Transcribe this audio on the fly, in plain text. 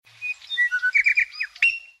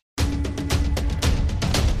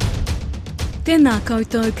Tēnā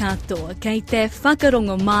koutou katoa, kei te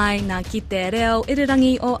whakarongo mai nā ki te reo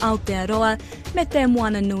irirangi o Aotearoa me te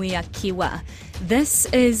Moana Nui a Kiwa. This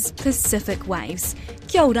is Pacific Waves.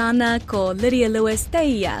 Kia ora ana ko Lydia Lewis te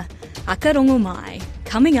ia. Whakarongo mai.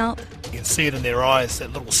 Coming up. You can see it in their eyes,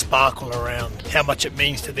 that little sparkle around how much it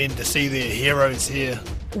means to them to see their heroes here.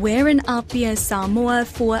 We're in Apia, Samoa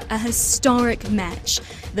for a historic match,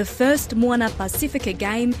 the first Moana Pasifkia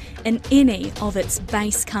game in any of its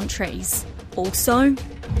base countries. Also,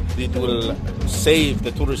 it will save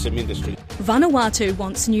the tourism industry. Vanuatu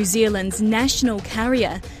wants New Zealand's national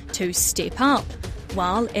carrier to step up,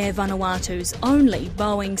 while Air Vanuatu's only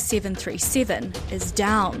Boeing 737 is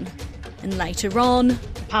down. And later on,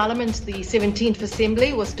 Parliament, the 17th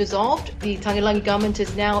Assembly, was dissolved. The Tangilangi government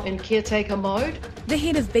is now in caretaker mode. The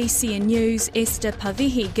head of BCN News, Esther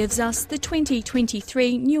Pavihi, gives us the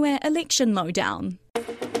 2023 Niue election lowdown.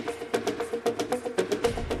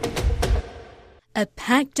 A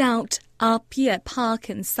packed-out Apia Park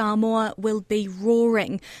in Samoa will be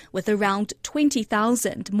roaring with around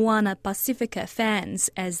 20,000 Moana Pasifkia fans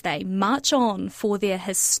as they march on for their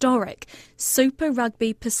historic Super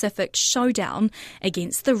Rugby Pacific showdown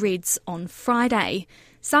against the Reds on Friday.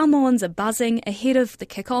 Samoans are buzzing ahead of the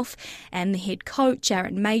kick-off, and the head coach,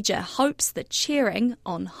 Aaron Major, hopes that cheering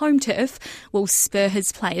on home turf will spur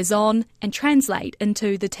his players on and translate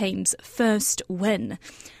into the team's first win.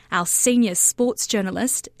 Our senior sports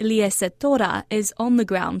journalist, Eliesa Tora, is on the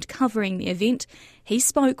ground covering the event. He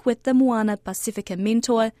spoke with the Moana Pasifkia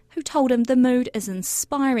mentor, who told him the mood is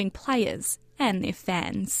inspiring players and their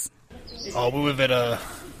fans. We've had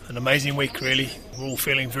an amazing week, really. We're all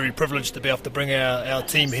feeling very privileged to be able to bring our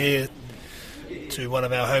team here to one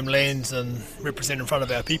of our homelands and represent in front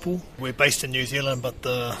of our people. We're based in New Zealand, but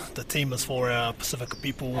the team is for our Pacifica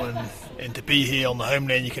people, and to be here on the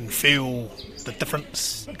homeland, you can feel the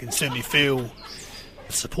difference. You can certainly feel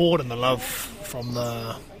the support and the love from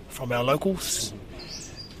our locals.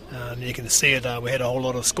 You can see it. We had a whole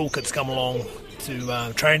lot of school kids come along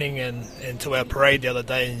to training and to our parade the other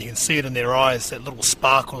day, and you can see it in their eyes, that little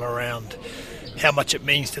sparkle around how much it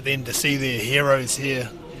means to them to see their heroes here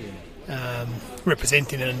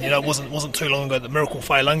representing. And it wasn't too long ago that Miracle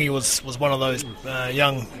Whailangi was one of those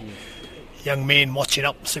young men watching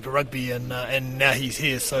up Super Rugby, and now he's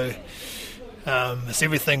here. So it's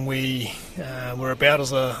everything we're about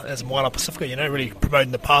as a Moana Pasifkia, really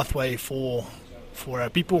promoting the pathway for our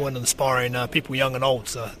people and inspiring people young and old.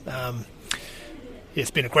 So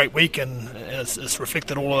it's been a great week, and it's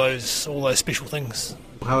reflected all those special things.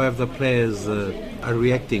 How have the players are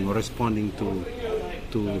reacting or responding to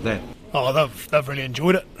that? They've really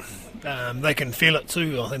enjoyed it. They can feel it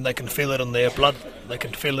too. I think they can feel it in their blood. They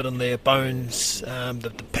can feel it in their bones.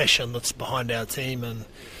 The passion that's behind our team, and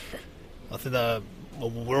I think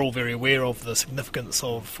we're all very aware of the significance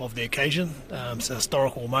of the occasion. It's a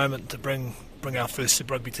historical moment to bring our first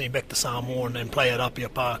Super Rugby team back to Samoa and play at Apia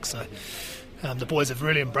Park. So the boys have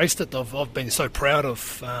really embraced it. I've been so proud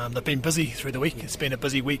of. They've been busy through the week. It's been a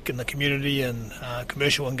busy week in the community and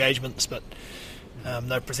commercial engagements, but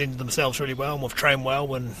they've presented themselves really well, and we've trained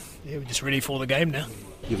well, and we're just ready for the game now.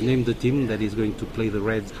 You've named the team that is going to play the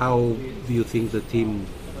Reds. How do you think the team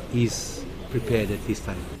is prepared at this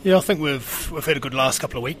time? Yeah, I think we've had a good last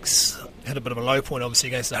couple of weeks. Had a bit of a low point, obviously,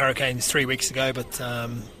 against the Hurricanes 3 weeks ago, but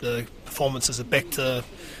the performances are back to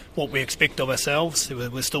what we expect of ourselves.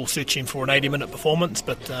 We're still searching for an 80-minute performance,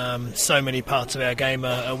 but so many parts of our game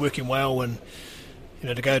are working well, and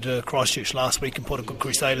to go to Christchurch last week and put a good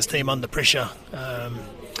Crusaders team under pressure,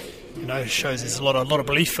 shows there's a lot of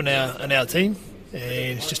belief in our team,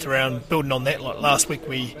 and it's just around building on that. Like last week,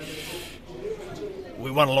 we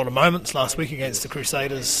won a lot of moments last week against the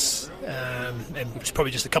Crusaders, and it was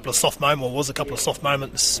probably just a couple of soft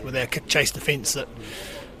moments with our kick chase defence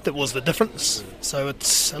that was the difference. So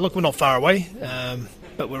we're not far away,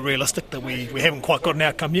 but we're realistic that we haven't quite got an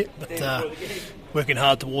outcome yet, but working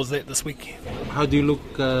hard towards that this week. How do you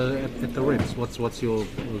look at the Reds? What's your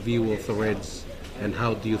view of the Reds, and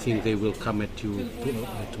how do you think they will come at you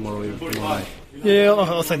tomorrow night? Yeah,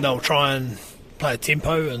 I think they'll try and play a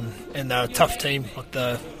tempo, and they're a tough team. Like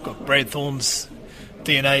they've got Brad Thorne's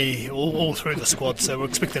DNA all through the squad, so we're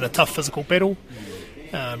expecting a tough physical battle.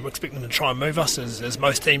 We're expecting them to try and move us, as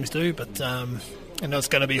most teams do, but it's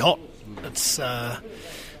going to be hot. It's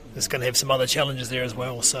going to have some other challenges there as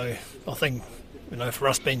well. So I think for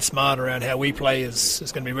us, being smart around how we play is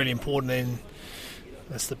going to be really important, and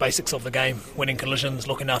that's the basics of the game: winning collisions,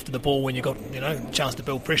 looking after the ball when you've got a chance to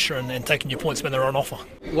build pressure, and taking your points when they're on offer.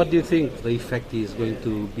 What do you think the effect is going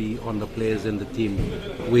to be on the players and the team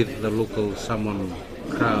with the local Samoan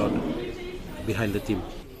crowd behind the team?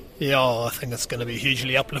 Yeah, I think it's going to be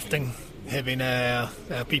hugely uplifting, having our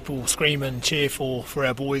people scream and cheer for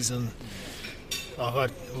our boys, and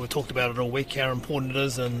we talked about it all week, how important it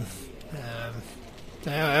is, and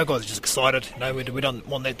our guys are just excited. We don't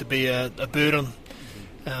want that to be a burden.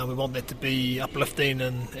 We want that to be uplifting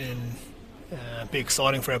and be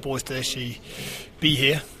exciting for our boys to actually be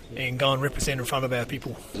here and go and represent in front of our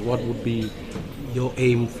people. What would be your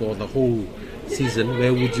aim for the whole season?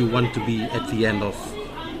 Where would you want to be at the end of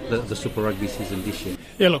the Super Rugby season this year?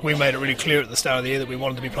 Yeah, look, we made it really clear at the start of the year that we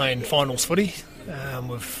wanted to be playing finals footy.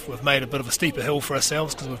 We've made a bit of a steeper hill for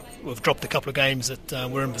ourselves because we've dropped a couple of games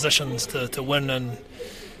that we're in positions to win and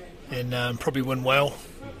probably win well.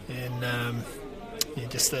 And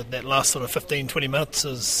just that last sort of 15-20 minutes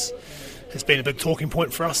has been a big talking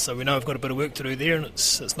point for us, so we know we've got a bit of work to do there, and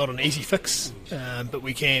it's not an easy fix, but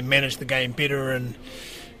we can manage the game better, and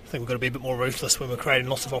I think we've got to be a bit more ruthless when we're creating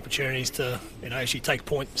lots of opportunities to actually take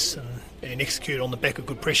points and execute on the back of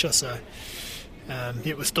good pressure. So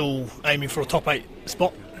we're still aiming for a top 8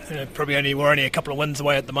 spot. We're only a couple of wins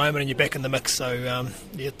away at the moment, and you're back in the mix. So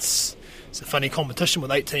it's a funny competition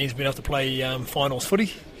with 8 teams being able to play finals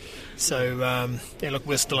footy. So, look,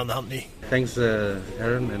 we're still on the hunt there. Thanks,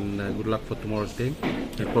 Aaron, and good luck for tomorrow's game.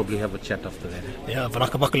 We'll probably have a chat after that. Yeah,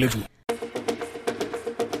 vanaka level.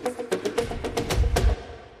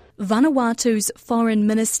 Vanuatu's foreign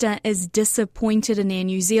minister is disappointed in Air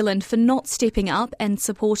New Zealand for not stepping up and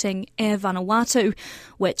supporting Air Vanuatu,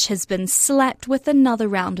 which has been slapped with another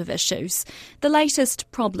round of issues. The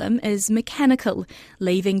latest problem is mechanical,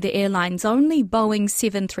 leaving the airline's only Boeing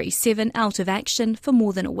 737 out of action for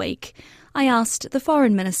more than a week. I asked the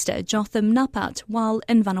Foreign Minister Jotham Napat while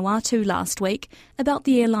in Vanuatu last week about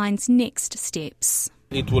the airline's next steps.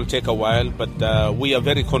 It will take a while, but we are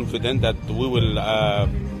very confident that we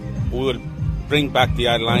will bring back the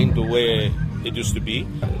airline to where it used to be.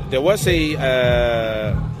 There was a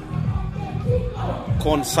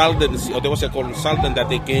consultancy, or there was a consultant that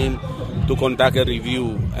they came to conduct a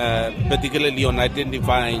review, particularly on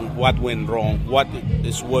identifying what went wrong, what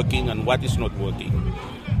is working and what is not working.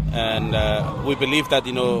 And we believe that,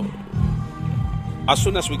 as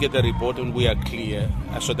soon as we get the report and we are clear,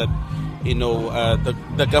 so that,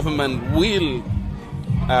 the government will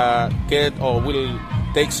will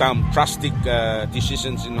take some drastic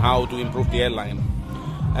decisions in how to improve the airline.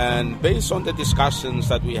 And based on the discussions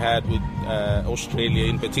that we had with Australia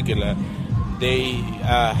in particular, they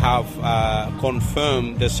have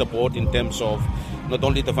confirmed the support in terms of not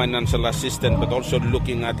only the financial assistance, but also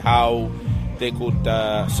looking at how they could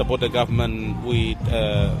support the government with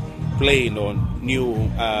plane or new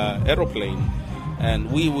aeroplane.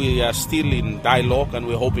 And we are still in dialogue, and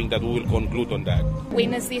we're hoping that we will conclude on that.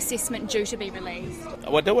 When is the assessment due to be released?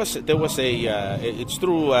 Well, there was it's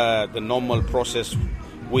through the normal process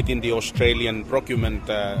within the Australian procurement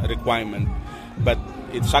requirement, but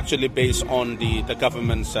it's actually based on the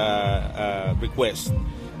government's request,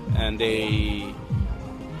 and they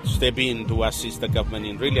step in to assist the government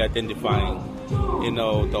in really identifying,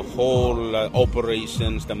 the whole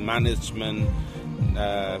operations, the management,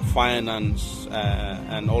 finance,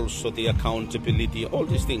 and also the accountability, all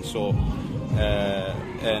these things. So,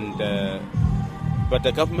 but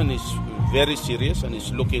the government is very serious and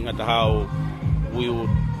is looking at how we would,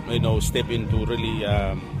 step in to really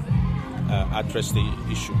address the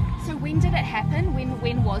issue. So when did it happen?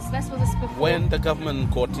 When was this? Was this before? When the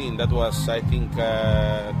government got in, that was, I think,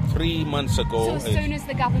 3 months ago. So as soon as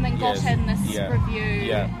the government got in this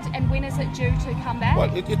review, and when is it due to come back?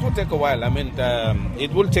 Well, it will take a while. I mean,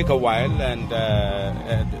 it will take a while, and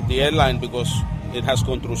the airline, because it has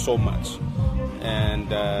gone through so much,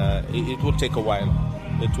 and it will take a while.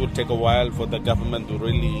 It will take a while for the government to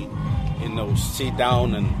really, sit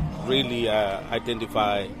down and really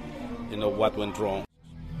identify, what went wrong.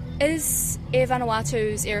 Is Air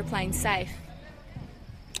Vanuatu's aeroplane safe?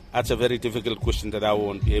 That's a very difficult question that I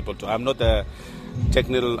won't be able to. I'm not a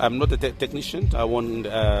technician. I won't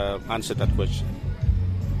answer that question.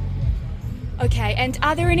 Okay, and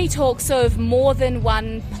are there any talks of more than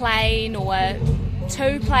one plane or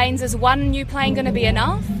 2 planes? Is one new plane going to be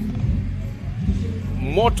enough?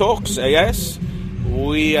 More talks, yes.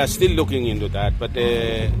 We are still looking into that, but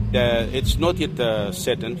it's not yet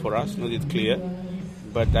certain for us, not yet clear.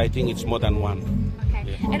 But I think it's more than one. Okay.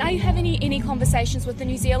 Yeah. And are you having any conversations with the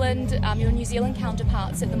your New Zealand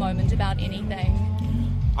counterparts at the moment about anything?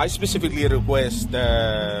 I specifically request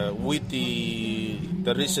with the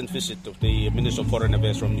recent visit of the Minister of Foreign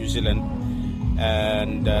Affairs from New Zealand,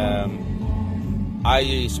 and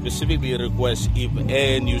I specifically request if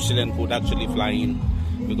Air New Zealand could actually fly in,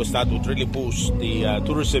 because that would really boost the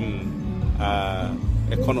tourism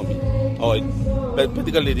economy, but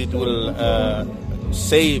particularly it will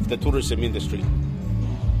save the tourism industry.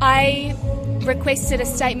 I requested a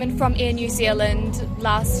statement from Air New Zealand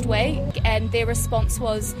last week, and their response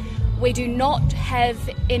was, we do not have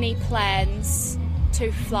any plans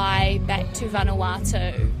to fly back to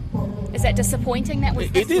Vanuatu. Is that disappointing? That was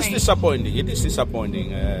It is disappointing. It is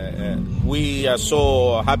disappointing. We are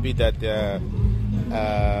so happy that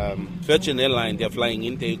Virgin Airlines, they're flying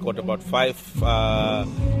in. They got about 5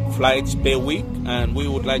 flights per week, and we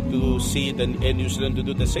would like to see the Air New Zealand to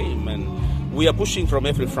do the same. And we are pushing from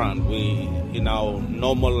every front. We, in our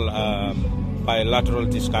normal bilateral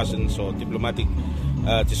discussions or diplomatic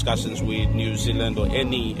discussions with New Zealand or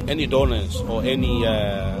any donors or any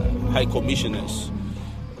high commissioners,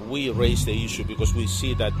 we raise the issue because we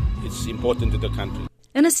see that it's important to the country.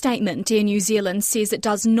 In a statement, Air New Zealand says it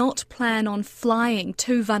does not plan on flying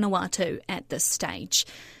to Vanuatu at this stage.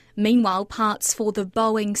 Meanwhile, parts for the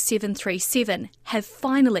Boeing 737 have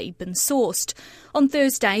finally been sourced. On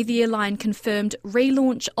Thursday, the airline confirmed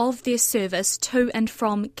relaunch of their service to and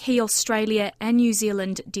from key Australia and New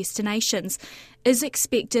Zealand destinations is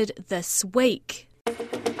expected this week.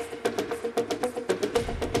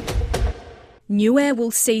 Niue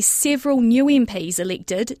will see several new MPs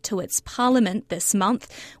elected to its parliament this month,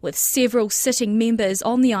 with several sitting members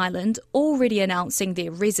on the island already announcing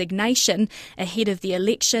their resignation ahead of the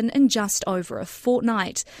election in just over a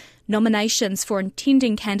fortnight. Nominations for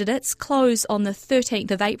intending candidates close on the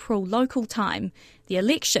 13th of April local time. The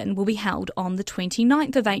election will be held on the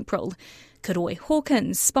 29th of April. Karoe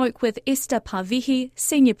Hawkins spoke with Esther Pavihi,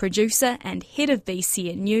 senior producer and head of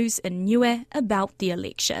BCN News in Niue, about the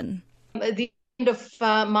election. The end of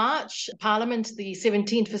March, Parliament, the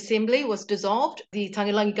 17th Assembly, was dissolved. The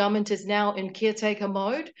Tagilangi government is now in caretaker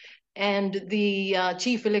mode, and the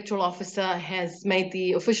Chief Electoral Officer has made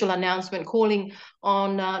the official announcement calling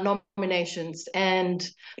on nominations. And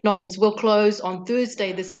nominations will close on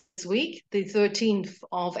Thursday this week, the 13th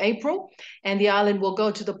of April, and the island will go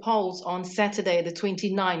to the polls on Saturday, the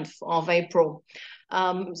 29th of April.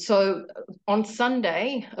 So on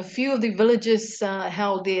Sunday, a few of the villages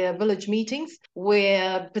held their village meetings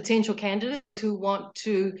where potential candidates who want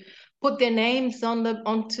to put their names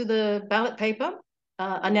onto the ballot paper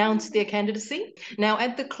announced their candidacy. Now,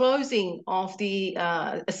 at the closing of the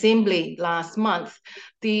assembly last month,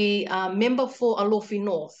 the member for Alofi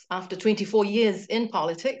North, after 24 years in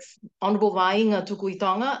politics, Honourable Vainga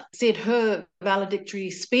Tukuitonga, said her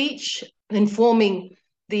valedictory speech informing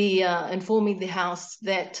the House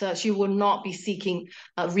that she will not be seeking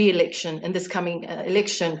re-election in this coming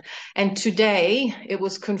election. And today it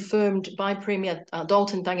was confirmed by Premier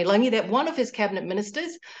Dalton Tagilangi that one of his cabinet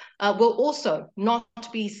ministers will also not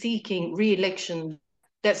be seeking re-election.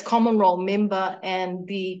 That's Common Role member and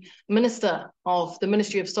the Minister of the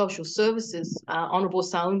Ministry of Social Services, Honourable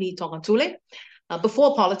Sauni Tongatule.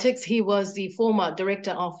 Before politics, he was the former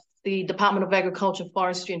director of the Department of Agriculture,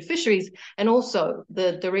 Forestry and Fisheries, and also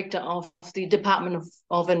the director of the Department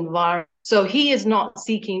of Environment. So he is not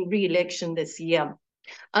seeking re-election this year.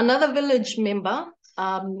 Another village member,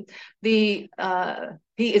 he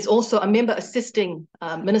is also a member assisting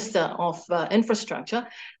Minister of Infrastructure.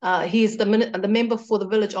 He is the member for the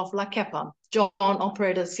village of La Kepa, John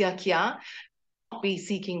Operator Siakia, not be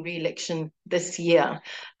seeking re-election this year.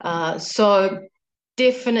 So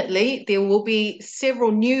definitely, there will be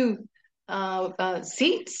several new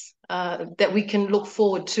seats that we can look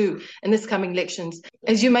forward to in this coming elections.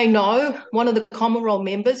 As you may know, one of the Common Role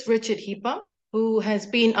members, Richard Hipa, who has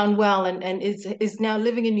been unwell and is now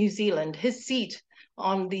living in New Zealand, his seat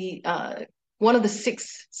on the one of the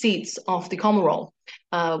 6 seats of the Common Role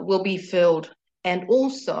will be filled. And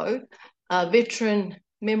also a veteran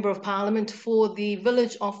member of Parliament for the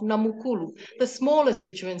village of Namukulu, the smallest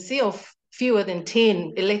constituency of fewer than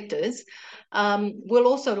 10 electors, will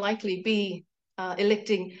also likely be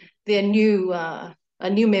electing their a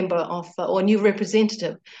new member of or new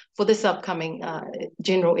representative for this upcoming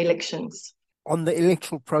general elections. On the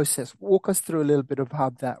electoral process, walk us through a little bit of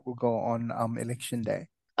how that will go on election day.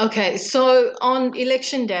 Okay, so on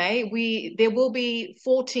election day, there will be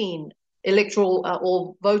 14 electoral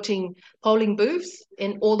or voting polling booths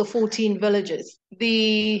in all the 14 villages.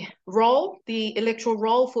 The electoral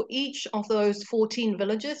roll for each of those 14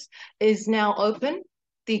 villages is now open.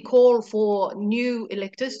 The call for new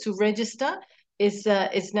electors to register is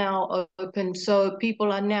now open. So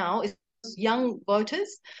people are now, young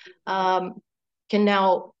voters, can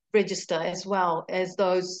now register, as well as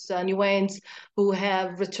those Niueans who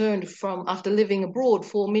have returned from after living abroad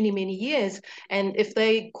for many, many years. And if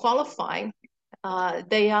they qualify,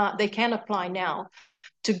 they can apply now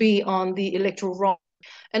to be on the electoral roll.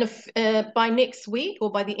 And if by next week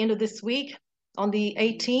or by the end of this week, on the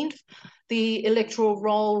 18th, the electoral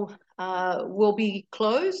roll will be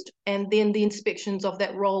closed, and then the inspections of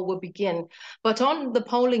that roll will begin. But on the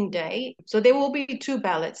polling day, so there will be two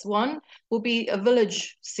ballots. One will be a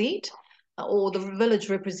village seat or the village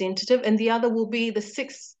representative, and the other will be the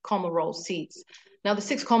 6 common roll seats. Now, the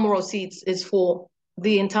 6 common roll seats is for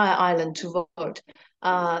the entire island to vote.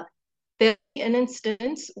 There'll be an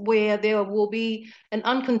instance where there will be an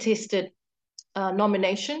uncontested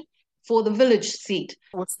nomination for the village seat.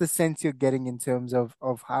 What's the sense you're getting in terms of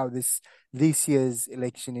how this year's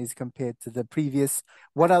election is compared to the previous?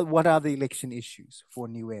 What are the election issues for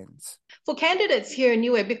Niueans? For candidates here in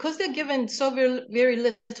Niue, because they're given so very, very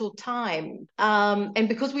little time, and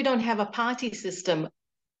because we don't have a party system,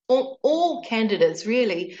 all candidates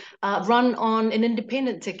really run on an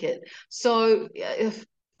independent ticket. So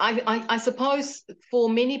I suppose for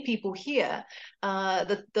many people here,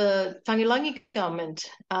 the Tangilangi government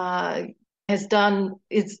is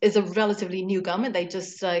a relatively new government. They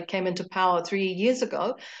just came into power 3 years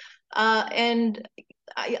ago. And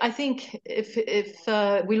I think if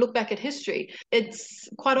we look back at history, it's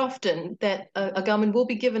quite often that a government will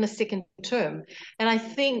be given a second term. And I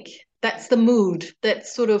think that's the mood,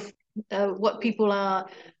 that's sort of what people are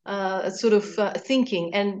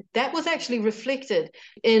thinking. And that was actually reflected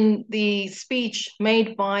in the speech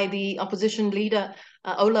made by the opposition leader,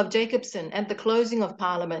 Olaf Jacobson, at the closing of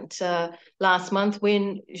Parliament last month,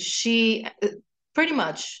 when she pretty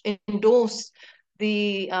much endorsed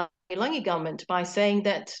the Langi government by saying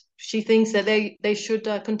that she thinks that they should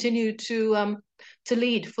continue to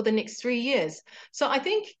lead for the next 3 years. So I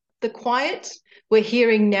think the quiet we're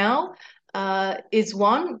hearing now is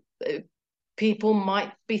one. People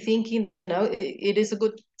might be thinking, it is a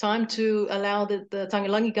good time to allow the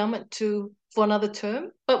Tangilangi government for another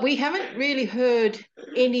term. But we haven't really heard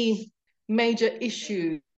any major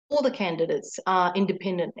issue. All the candidates are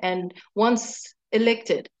independent, and once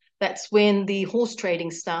elected, that's when the horse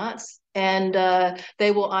trading starts, and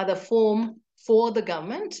they will either form for the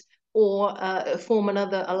government or form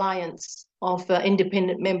another alliance of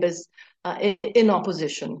independent members in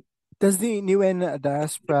opposition. Does the Niuean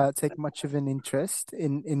diaspora take much of an interest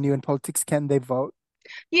in Niuean politics? Can they vote?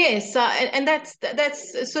 Yes, and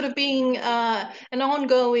that's sort of being an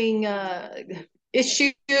ongoing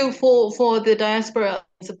issue for the diaspora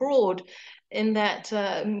abroad, in that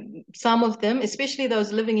some of them, especially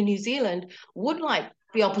those living in New Zealand, would like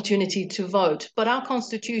the opportunity to vote. But our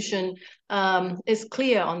constitution is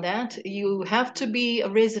clear on that. You have to be a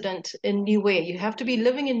resident in Niue. You have to be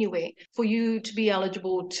living in Niue for you to be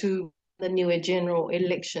eligible to the Niue general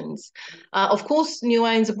elections. Of course,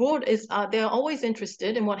 Niueans abroad they're always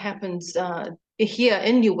interested in what happens here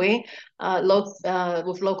in Niue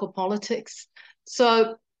with local politics.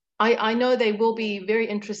 So I know they will be very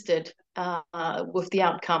interested with the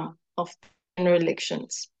outcome of general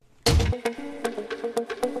elections.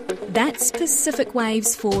 That's Pacific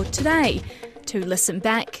Waves for today. To listen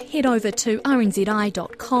back, head over to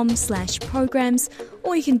rnzi.com/programs,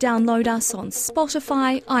 or you can download us on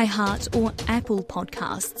Spotify, iHeart or Apple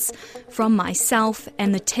Podcasts. From myself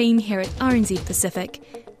and the team here at RNZ Pacific,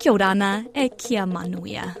 kia ora ana e kia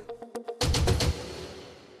manuia.